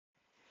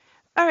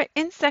All right,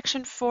 in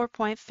section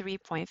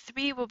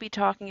 4.3.3, we'll be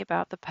talking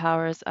about the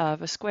powers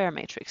of a square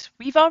matrix.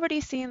 We've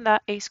already seen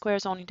that a square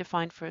is only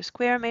defined for a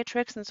square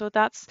matrix, and so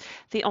that's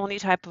the only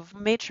type of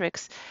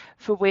matrix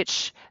for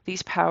which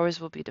these powers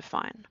will be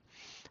defined.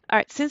 All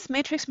right, since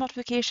matrix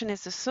multiplication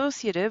is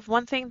associative,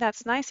 one thing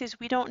that's nice is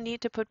we don't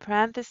need to put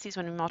parentheses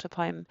when we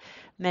multiply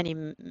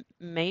many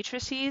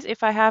matrices.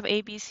 If I have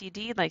A, B, C,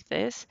 D like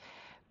this,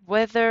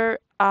 whether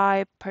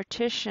I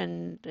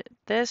partition it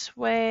this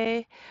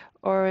way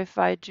or if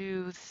I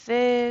do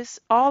this,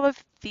 all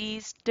of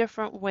these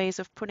different ways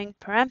of putting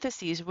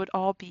parentheses would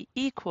all be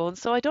equal. And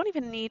so I don't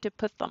even need to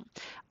put them.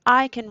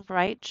 I can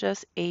write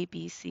just A,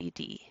 B, C,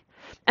 D.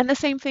 And the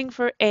same thing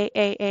for A,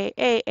 A, A,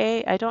 A,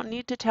 A. I don't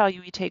need to tell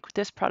you we take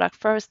this product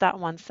first, that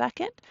one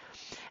second.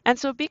 And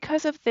so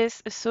because of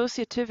this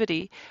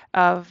associativity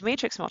of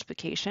matrix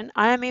multiplication,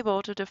 I am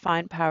able to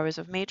define powers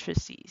of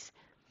matrices.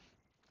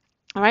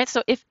 All right,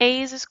 so if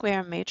A is a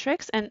square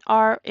matrix and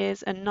R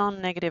is a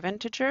non-negative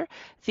integer,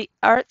 the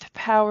nth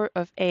power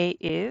of A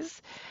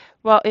is,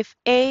 well, if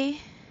A,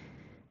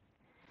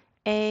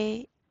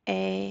 A,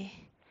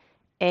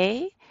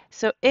 A,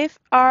 so if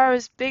R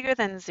is bigger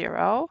than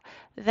 0,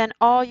 then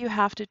all you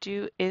have to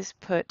do is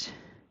put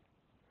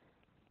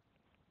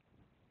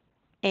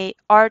A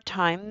R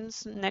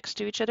times next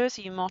to each other,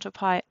 so you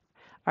multiply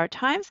R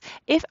times.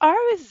 If R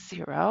is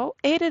 0,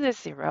 A to the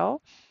 0,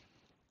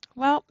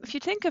 well, if you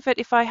think of it,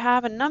 if I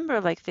have a number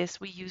like this,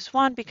 we use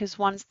 1 because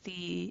 1's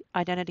the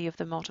identity of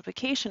the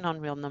multiplication on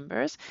real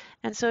numbers.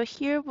 And so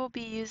here we'll be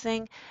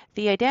using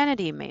the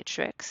identity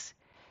matrix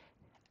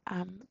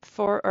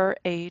for our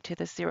A to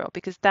the 0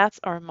 because that's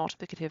our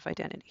multiplicative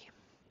identity.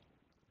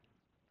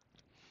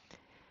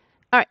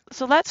 All right,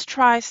 so let's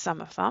try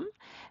some of them.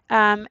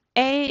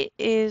 A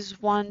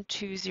is 1,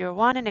 2, 0,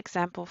 1 in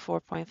example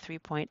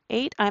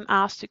 4.3.8. I'm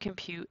asked to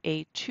compute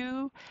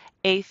A2,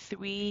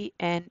 A3,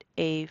 and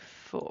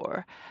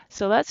A4.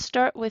 So let's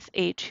start with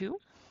A2.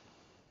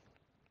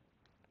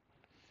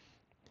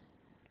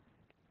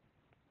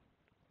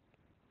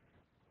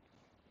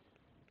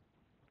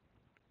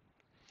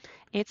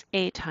 It's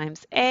A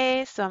times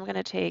A, so I'm going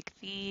to take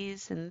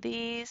these and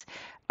these.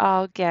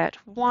 I'll get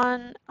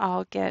 1,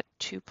 I'll get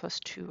 2 plus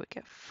 2, I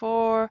get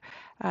 4,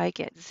 I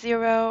get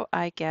 0,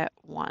 I get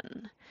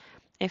 1.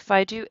 If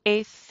I do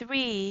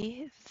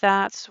A3,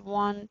 that's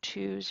 1,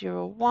 2,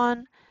 0,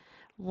 1,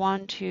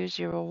 1, 2,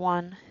 0,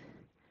 1,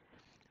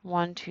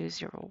 1, 2,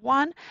 0,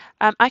 1.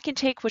 I can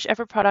take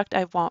whichever product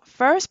I want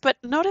first, but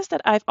notice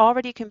that I've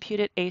already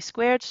computed A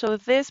squared, so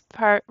this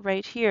part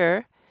right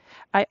here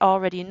I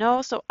already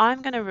know, so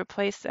I'm going to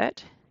replace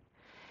it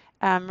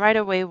right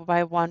away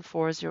by 1,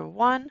 4, 0,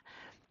 1,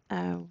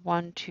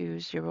 1, 2,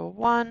 0,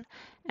 1,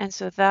 and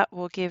so that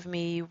will give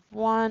me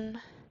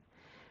 1,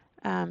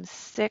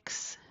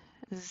 6,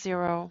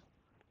 0,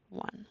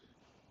 1.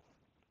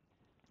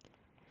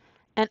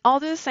 And I'll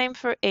do the same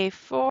for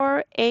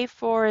A4.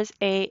 A4 is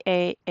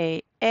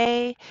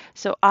A,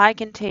 so I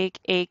can take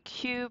A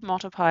cubed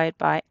multiplied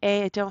by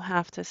A. I don't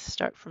have to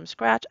start from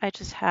scratch. I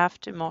just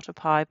have to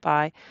multiply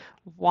by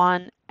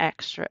 1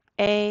 extra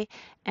A.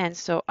 And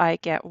so I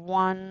get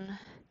 1,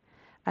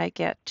 I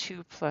get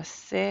 2 plus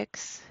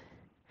 6,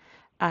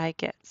 I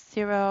get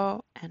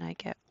 0, and I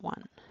get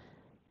 1.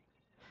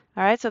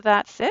 All right, so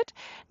that's it.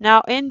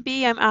 Now in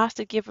B, I'm asked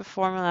to give a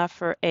formula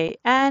for AN.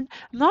 I'm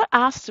not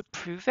asked to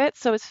prove it,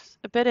 so it's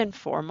a bit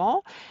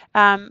informal.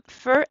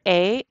 For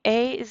A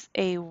is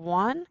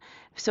A1.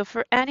 So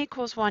for n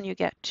equals 1, you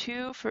get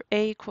 2. For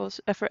n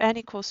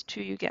equals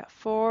 2, you get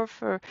 4.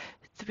 For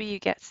 3, you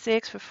get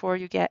 6. For 4,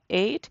 you get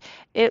 8.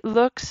 It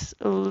looks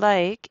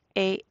like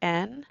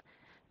AN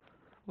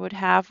would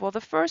have, well,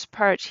 the first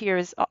part here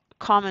is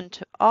common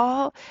to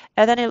all,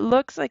 and then it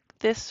looks like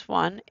this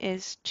one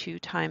is 2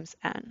 times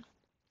n.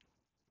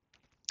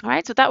 All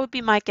right, so that would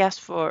be my guess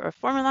for a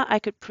formula. I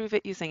could prove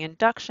it using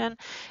induction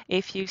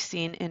if you've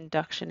seen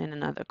induction in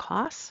another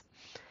class.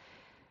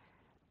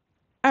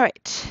 All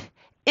right,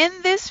 in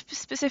this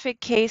specific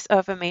case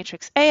of a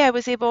matrix A, I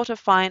was able to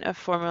find a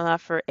formula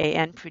for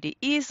AN pretty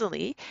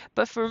easily,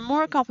 but for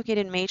more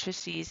complicated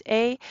matrices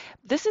A,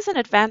 this is an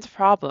advanced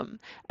problem.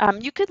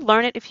 You could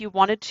learn it if you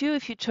wanted to,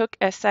 if you took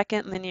a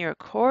second linear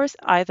course,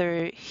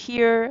 either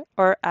here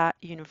or at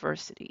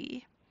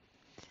university.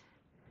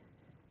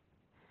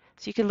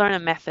 So you can learn a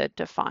method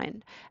to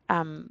find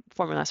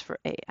formulas for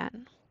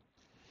AN.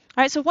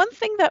 All right, so one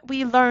thing that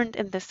we learned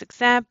in this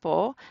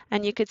example,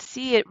 and you could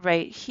see it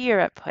right here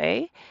at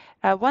play,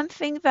 one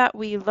thing that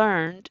we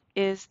learned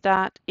is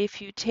that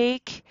if you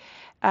take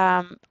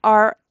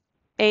AR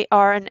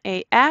and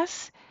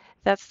AS,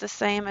 that's the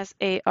same as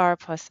AR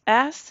plus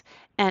S,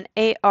 and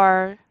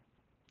AR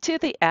to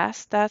the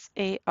S, that's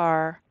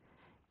ARS.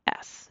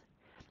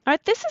 All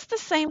right, this is the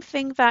same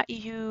thing that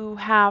you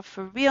have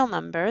for real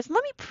numbers.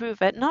 Let me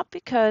prove it, not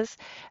because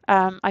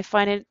I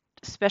find it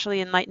especially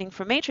enlightening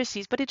for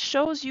matrices, but it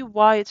shows you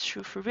why it's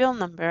true for real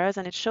numbers,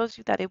 and it shows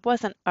you that it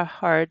wasn't a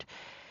hard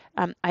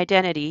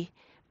identity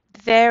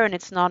there, and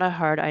it's not a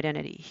hard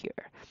identity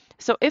here.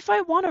 So if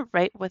I want to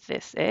write what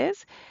this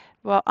is,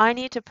 Well, I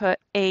need to put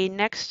A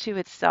next to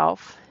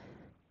itself,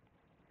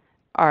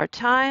 R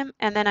time,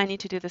 and then I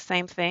need to do the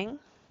same thing,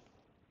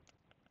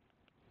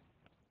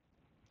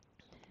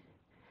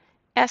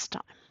 S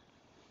time.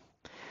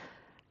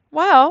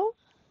 Well,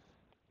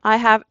 I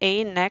have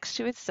A next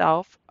to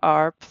itself,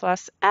 R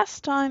plus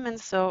S time, and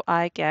so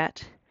I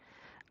get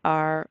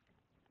R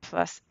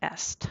plus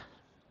S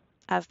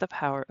as the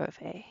power of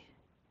A.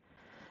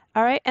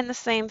 All right, and the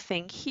same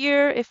thing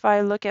here. If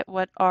I look at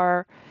what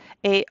AR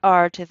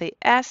to the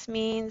S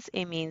means,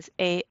 it means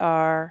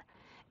AR,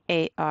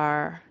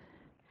 AR,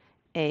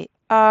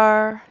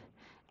 AR,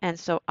 and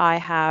so I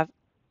have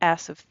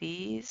S of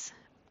these.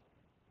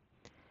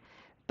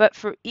 But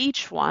for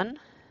each one,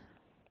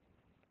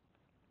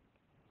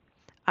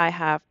 I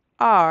have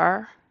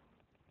R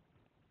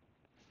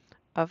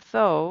of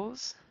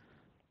those.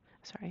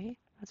 Sorry,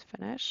 let's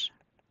finish.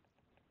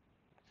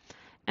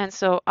 And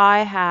so I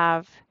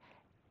have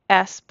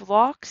S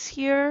blocks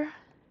here,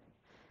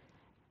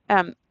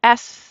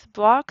 S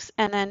blocks,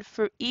 and then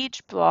for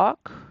each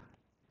block,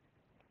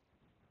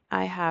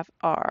 I have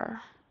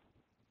R.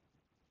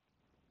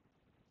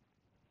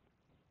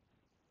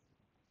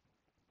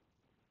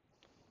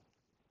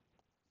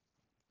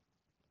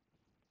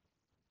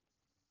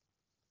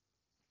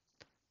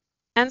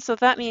 And so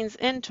that means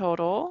in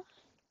total,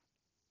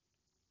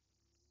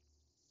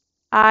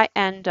 I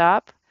end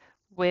up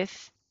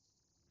with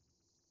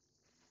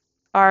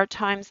R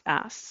times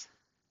S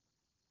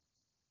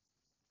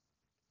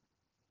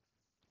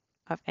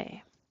of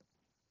A.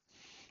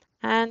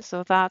 And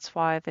so that's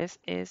why this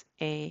is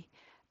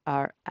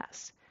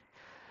ARS.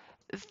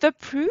 The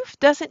proof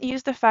doesn't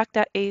use the fact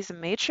that A is a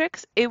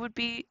matrix. It would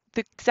be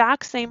the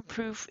exact same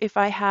proof if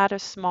I had a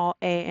small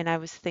a and I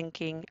was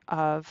thinking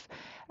of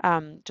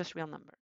just real numbers.